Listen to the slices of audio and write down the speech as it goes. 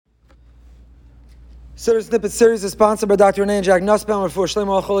Siddur Snippet series is sponsored by Dr. Renee and Jack Nussbaum for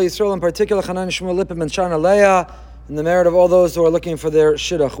Shlomo Achol Yisrael, in particular Hanan Shmuel Lippman and Shana Leah, in the merit of all those who are looking for their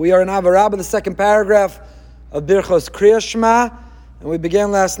shidduch. We are in Avarabba, the second paragraph of Birchos Kriya Shema, and we began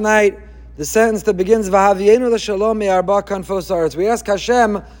last night the sentence that begins V'havienu l'shalom me'arba kanfos haaretz. We ask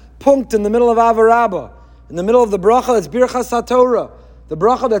Hashem, punkt in the middle of Avarabba, in the middle of the bracha that's Birchas HaTorah, the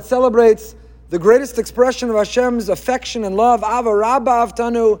bracha that celebrates the greatest expression of Hashem's affection and love, Avarabba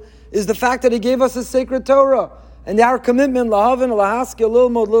Avtanu, is the fact that He gave us His sacred Torah. And our commitment, Lahavin, Lahaskil,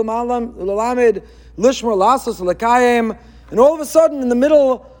 Lilmod, Lilmalam, Lilamed, Lishmor, Lasos, Lakayim. And all of a sudden, in the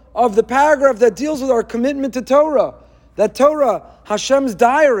middle of the paragraph that deals with our commitment to Torah, that Torah, Hashem's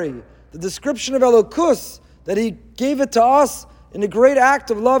diary, the description of Elokus, that He gave it to us in a great act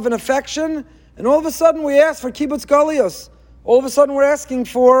of love and affection, and all of a sudden we ask for Kibbutz Galios. All of a sudden we're asking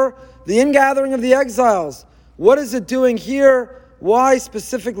for the ingathering of the exiles. What is it doing here? Why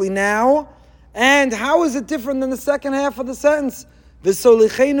specifically now? And how is it different than the second half of the sentence?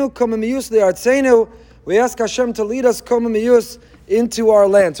 V'solichenu komamiyus li'artzenu. We ask Hashem to lead us komamiyus into our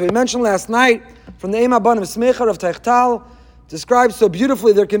land. So we mentioned last night from the Eim Abanim Smecher of Teichtal, describes so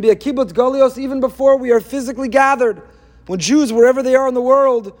beautifully there can be a kibbutz galios even before we are physically gathered. When Jews, wherever they are in the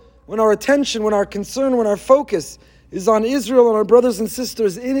world, when our attention, when our concern, when our focus is on Israel and our brothers and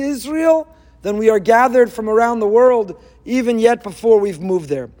sisters in Israel, then we are gathered from around the world, even yet before we've moved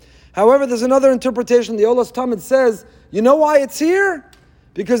there. However, there's another interpretation. The Olas Tamid says, you know why it's here?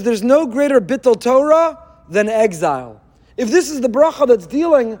 Because there's no greater bittul Torah than exile. If this is the bracha that's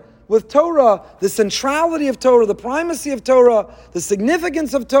dealing with Torah, the centrality of Torah, the primacy of Torah, the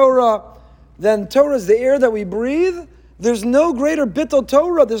significance of Torah, then Torah is the air that we breathe. There's no greater bittul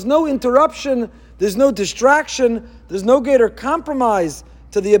Torah. There's no interruption. There's no distraction. There's no greater compromise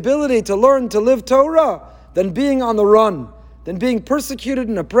to the ability to learn to live Torah than being on the run, than being persecuted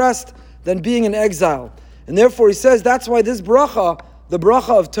and oppressed, than being in exile. And therefore he says that's why this bracha, the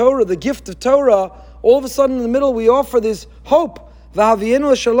bracha of Torah, the gift of Torah, all of a sudden in the middle we offer this hope.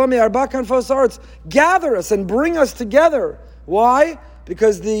 Gather us and bring us together. Why?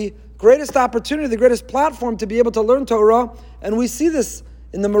 Because the greatest opportunity, the greatest platform to be able to learn Torah, and we see this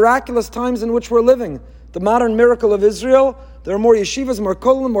in the miraculous times in which we're living. The modern miracle of Israel, there are more yeshivas, more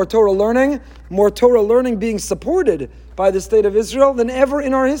kolim, more Torah learning being supported by the state of Israel than ever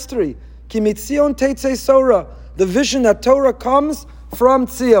in our history. Ki mitzion teitzei Torah, the vision that Torah comes from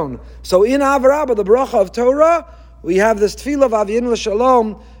Tzion. So in Avarabba, the bracha of Torah, we have this tefillah of Avienu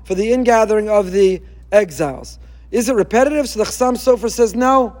l'Shalom for the ingathering of the exiles. Is it repetitive? So the Chassam Sofer says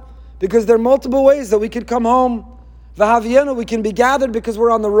no, because there are multiple ways that we could come home. V'havienu, we can be gathered because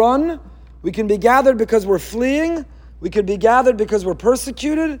we're on the run. We can be gathered because we're fleeing. We could be gathered because we're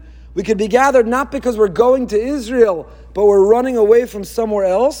persecuted. We could be gathered not because we're going to Israel, but we're running away from somewhere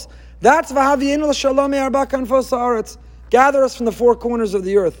else. That's V'havienu l'Shalom me'arba kanfos haaretz. Gather us from the four corners of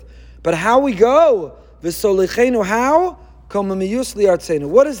the earth. But how we go? V'solichenu, how? Komamiyus li'artzenu.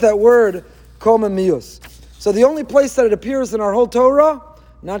 What is that word, komamiyus? So the only place that it appears in our whole Torah,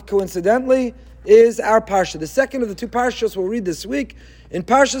 not coincidentally, is our parsha. The second of the two parshas we'll read this week, in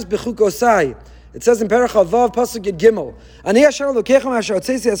Parshas Bechukosai. It says in Perach Vav Pasuk Yud Gimel, Ani Hashem Elokechem asher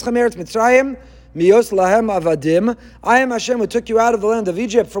hotzeichi eschem eretz Mitzrayim miyos lahem avadim. I am Hashem who took you out of the land of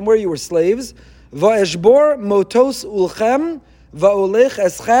Egypt from where you were slaves. Va'eshbor motos ulchem va'olech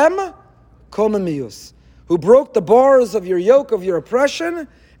eschem komamiyus. Who broke the bars of your yoke, of your oppression,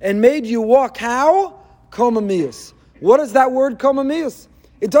 and made you walk how? Komamiyus. What is that word komamiyus?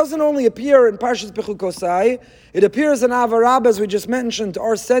 It doesn't only appear in Parshas Bechukosai, it appears in Avarabba, as we just mentioned,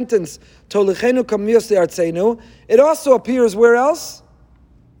 our sentence, Tolichenu komamiyus li'artzenu. It also appears where else?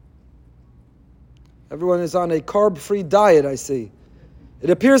 Everyone is on a carb-free diet, I see. It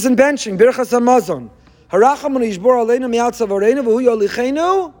appears in benching, Birchas Hamazon. Harachamun yishbor aleinu mi'atzav oreinu v'hu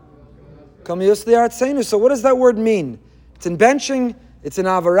yolichenu komamiyus li'artzenu. So what does that word mean? It's in benching, it's in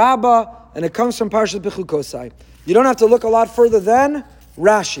Avarabba, and it comes from Parshas Bechukosai. You don't have to look a lot further than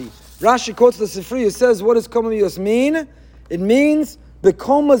Rashi. Rashi quotes the Sifri who says, what does komamiyus mean? It means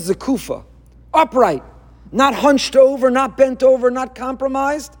bekoma zekufa, upright, not hunched over, not bent over, not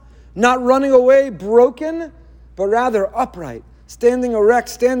compromised, not running away, broken, but rather upright, standing erect,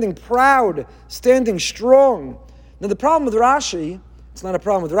 standing proud, standing strong. Now the problem with Rashi, it's not a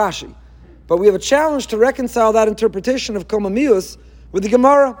problem with Rashi, but we have a challenge to reconcile that interpretation of komamiyus with the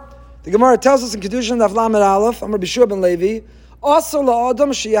Gemara. The Gemara tells us in Kedushin Daf Lamed Aleph, Amar Bishua ben Levi, also la'adam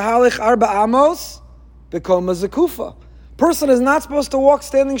sheyahalich arba amos bekoma zekufa. Person is not supposed to walk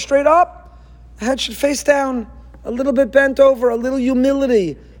standing straight up. The head should face down, a little bit bent over, a little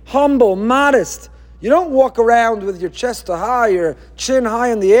humility, humble, modest. You don't walk around with your chest high, your chin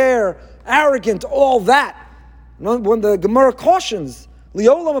high in the air, arrogant, all that. When the Gemara cautions,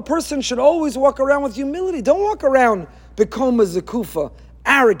 Liolam, a person should always walk around with humility. Don't walk around Bekoma Zekufa,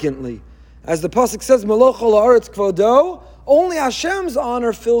 arrogantly. As the Pasuk says, Meloch ha'aretz kvodo, only Hashem's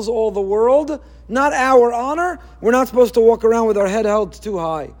honor fills all the world, not our honor. We're not supposed to walk around with our head held too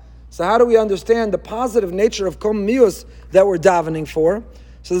high. So how do we understand the positive nature of Kom Mius that we're davening for?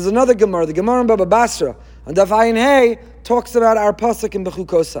 So there's another Gemara, the Gemara in Baba Basra, and Daf Ayin Hey talks about our Pasuk in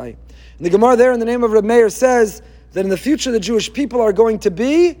Bechukosai. And the Gemara there in the name of Reb Meir says that in the future the Jewish people are going to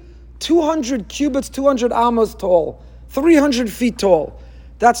be 200 cubits, 200 amos tall, 300 feet tall.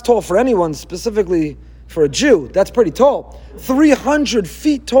 That's tall for anyone, specifically for a Jew. That's pretty tall. 300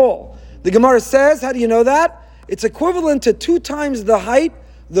 feet tall. The Gemara says, how do you know that? It's equivalent to 2 times the height,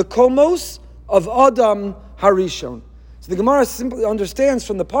 the komos of Adam Harishon. So the Gemara simply understands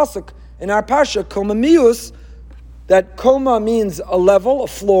from the pasuk in our parsha, Koma Mius, that Koma means a level, a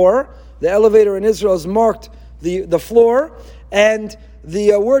floor. The elevator in Israel is marked the floor. And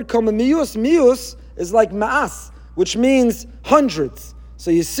the word Koma Mius is like Ma'as, which means hundreds. So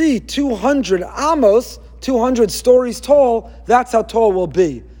you see 200 amos, 200 stories tall, that's how tall we'll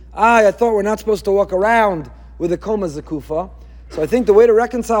be. I thought we're not supposed to walk around with a Koma Zekufa. So I think the way to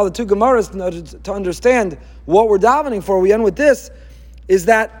reconcile the two Gemaras to understand what we're davening for, we end with this, is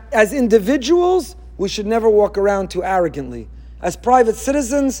that as individuals, we should never walk around too arrogantly. As private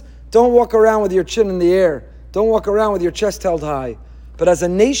citizens, don't walk around with your chin in the air. Don't walk around with your chest held high. But as a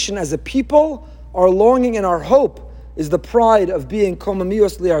nation, as a people, our longing and our hope is the pride of being Koma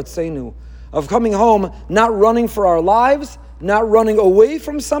Mius Li'artzenu, of coming home, not running for our lives, not running away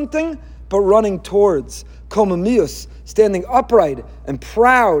from something, but running towards Koma Mius, standing upright and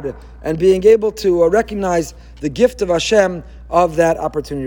proud and being able to recognize the gift of Hashem of that opportunity.